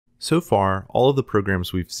So far, all of the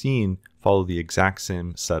programs we've seen follow the exact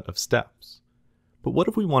same set of steps. But what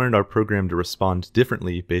if we wanted our program to respond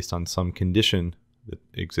differently based on some condition that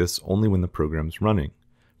exists only when the program's running?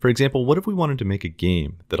 For example, what if we wanted to make a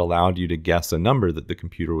game that allowed you to guess a number that the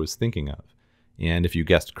computer was thinking of? And if you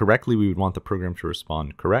guessed correctly, we would want the program to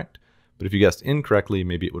respond correct. But if you guessed incorrectly,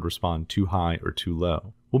 maybe it would respond too high or too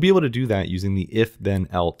low. We'll be able to do that using the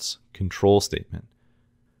if-then-else control statement.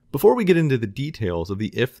 Before we get into the details of the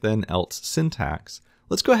if-then-else syntax,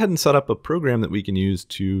 let's go ahead and set up a program that we can use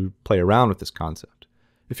to play around with this concept.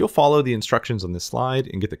 If you'll follow the instructions on this slide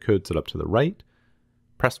and get the code set up to the right,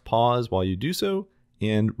 press pause while you do so,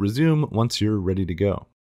 and resume once you're ready to go.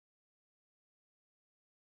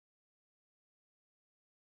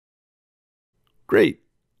 Great.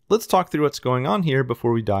 Let's talk through what's going on here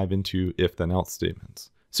before we dive into if-then-else statements.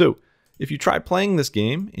 So, if you try playing this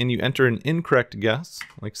game and you enter an incorrect guess,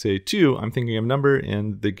 like say 2, I'm thinking of a number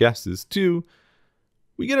and the guess is 2,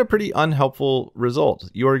 we get a pretty unhelpful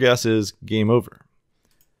result. Your guess is game over.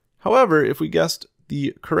 However, if we guessed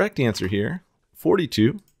the correct answer here,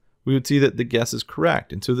 42, we would see that the guess is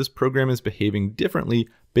correct. And so this program is behaving differently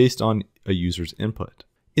based on a user's input.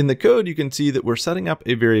 In the code, you can see that we're setting up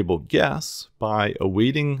a variable guess by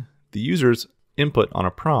awaiting the user's input on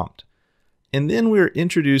a prompt. And then we're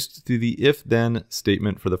introduced to the if-then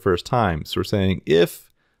statement for the first time. So we're saying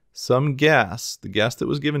if some guess, the guess that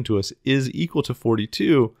was given to us, is equal to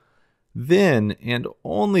 42, then and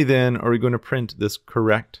only then are we going to print this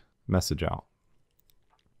correct message out.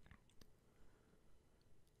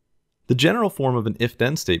 The general form of an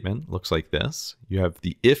if-then statement looks like this. You have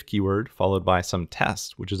the if keyword followed by some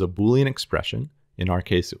test, which is a Boolean expression. In our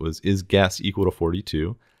case, it was is guess equal to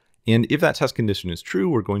 42. And if that test condition is true,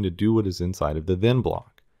 we're going to do what is inside of the then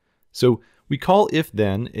block. So we call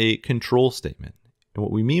if-then a control statement. And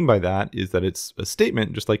what we mean by that is that it's a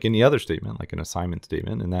statement just like any other statement, like an assignment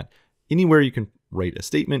statement, and that anywhere you can write a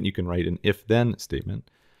statement, you can write an if-then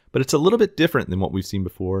statement. But it's a little bit different than what we've seen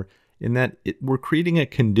before in that we're creating a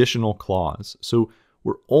conditional clause. So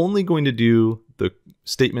we're only going to do the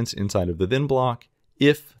statements inside of the then block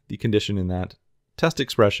if the condition in that test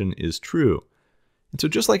expression is true. And so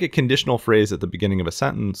just like a conditional phrase at the beginning of a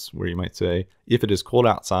sentence where you might say, if it is cold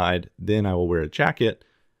outside, then I will wear a jacket.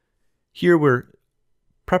 Here we're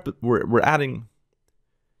adding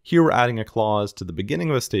a clause to the beginning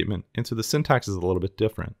of a statement, and so the syntax is a little bit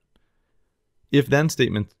different. If-then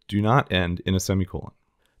statements do not end in a semicolon.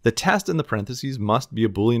 The test in the parentheses must be a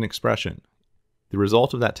Boolean expression. The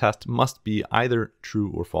result of that test must be either true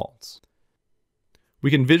or false.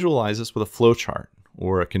 We can visualize this with a flowchart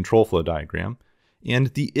or a control flow diagram.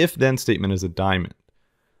 And the if-then statement is a diamond.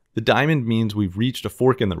 The diamond means we've reached a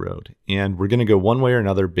fork in the road, and we're going to go one way or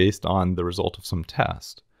another based on the result of some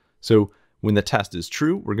test. So when the test is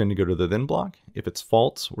true, we're going to go to the then block. If it's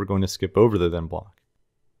false, we're going to skip over the then block.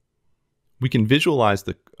 We can visualize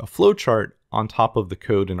a flowchart on top of the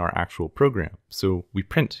code in our actual program. So we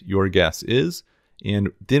print your guess is,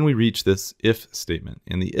 and then we reach this if statement.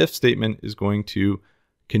 And the if statement is going to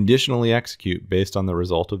conditionally execute based on the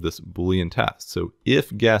result of this Boolean test. So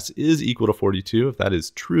if guess is equal to 42, if that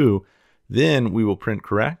is true, then we will print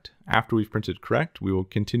correct. After we've printed correct, we will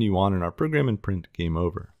continue on in our program and print game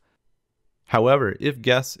over. However, if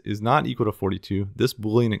guess is not equal to 42, this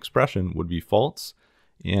Boolean expression would be false,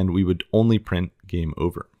 and we would only print game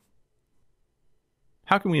over.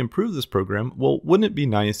 How can we improve this program? Well, wouldn't it be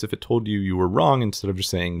nice if it told you you were wrong instead of just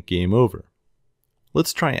saying game over?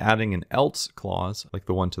 Let's try adding an else clause like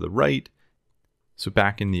the one to the right. So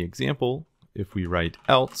back in the example, if we write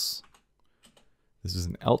else, this is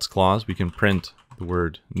an else clause, we can print the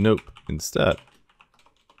word nope instead.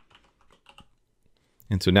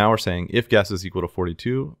 And so now we're saying if guess is equal to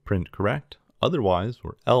 42, print correct. Otherwise,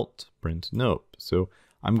 or else, print nope. So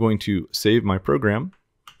I'm going to save my program,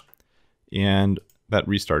 and that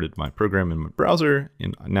restarted my program in my browser.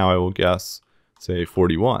 And now I will guess, say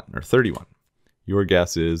 41 or 31. Your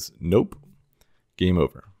guess is nope, game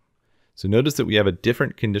over. So notice that we have a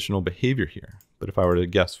different conditional behavior here. But if I were to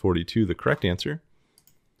guess 42, the correct answer,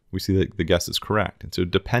 we see that the guess is correct. And so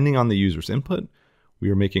depending on the user's input, we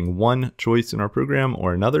are making one choice in our program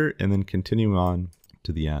or another, and then continuing on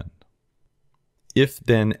to the end.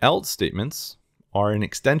 If-then-else statements are an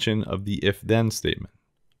extension of the if-then statement.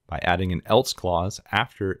 By adding an else clause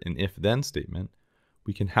after an if-then statement,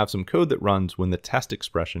 we can have some code that runs when the test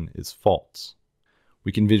expression is false.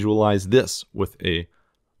 We can visualize this with a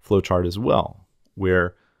flowchart as well,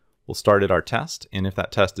 where we'll start at our test, and if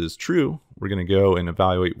that test is true, we're going to go and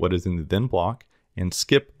evaluate what is in the then block and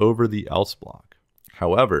skip over the else block.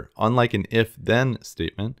 However, unlike an if-then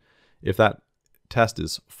statement, if that test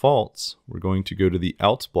is false, we're going to go to the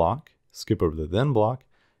else block, skip over the then block,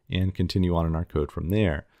 and continue on in our code from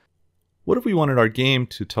there. What if we wanted our game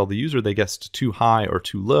to tell the user they guessed too high or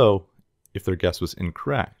too low if their guess was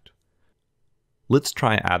incorrect? Let's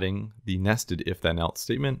try adding the nested if then else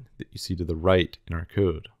statement that you see to the right in our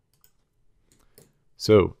code.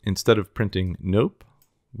 So instead of printing nope,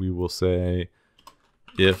 we will say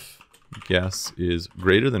if guess is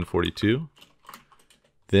greater than 42,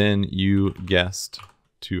 then you guessed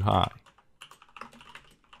too high.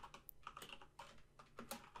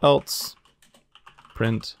 Else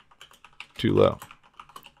print too low.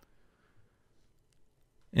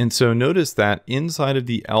 And so notice that inside of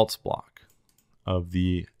the else block of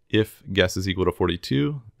the if guess is equal to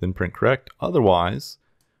 42, then print correct. Otherwise,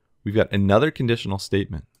 we've got another conditional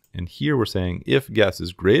statement. And here we're saying if guess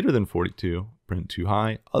is greater than 42, print too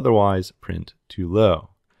high. Otherwise, print too low.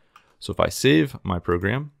 So if I save my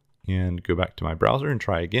program and go back to my browser and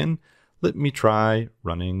try again, let me try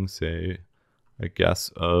running, say, a guess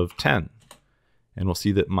of 10. And we'll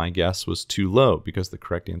see that my guess was too low because the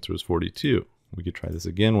correct answer was 42. We could try this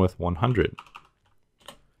again with 100.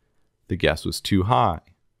 The guess was too high.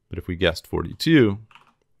 But if we guessed 42,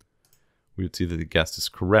 we would see that the guess is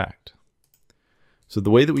correct. So the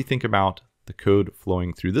way that we think about the code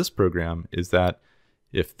flowing through this program is that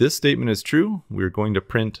if this statement is true, we're going to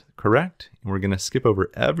print correct, and we're going to skip over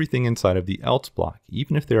everything inside of the else block.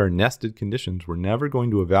 Even if there are nested conditions, we're never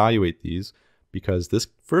going to evaluate these because this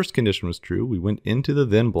first condition was true. We went into the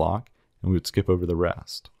then block, and we would skip over the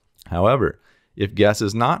rest. However, if guess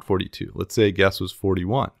is not 42, let's say guess was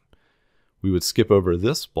 41, we would skip over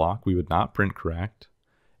this block, we would not print correct,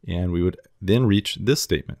 and we would then reach this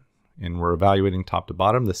statement. And we're evaluating top to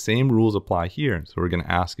bottom. The same rules apply here. So we're going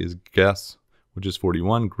to ask, is guess, which is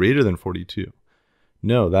 41, greater than 42?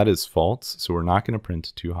 No, that is false. So we're not going to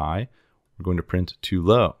print too high. We're going to print too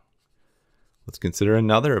low. Let's consider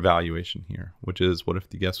another evaluation here, which is what if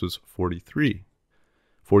the guess was 43?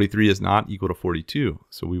 43 is not equal to 42,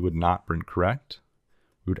 so we would not print correct.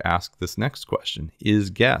 We would ask this next question, is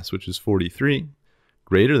guess, which is 43,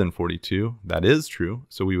 greater than 42? That is true,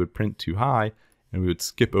 so we would print too high, and we would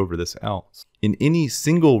skip over this else. In any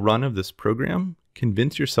single run of this program,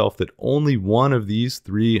 convince yourself that only one of these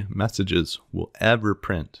three messages will ever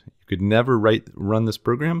print. You could never run this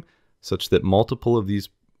program such that multiple of these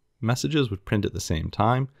messages would print at the same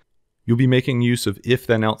time. You'll be making use of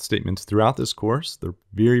if-then-else statements throughout this course. They're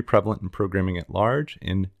very prevalent in programming at large,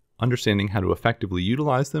 and understanding how to effectively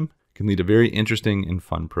utilize them can lead to very interesting and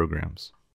fun programs.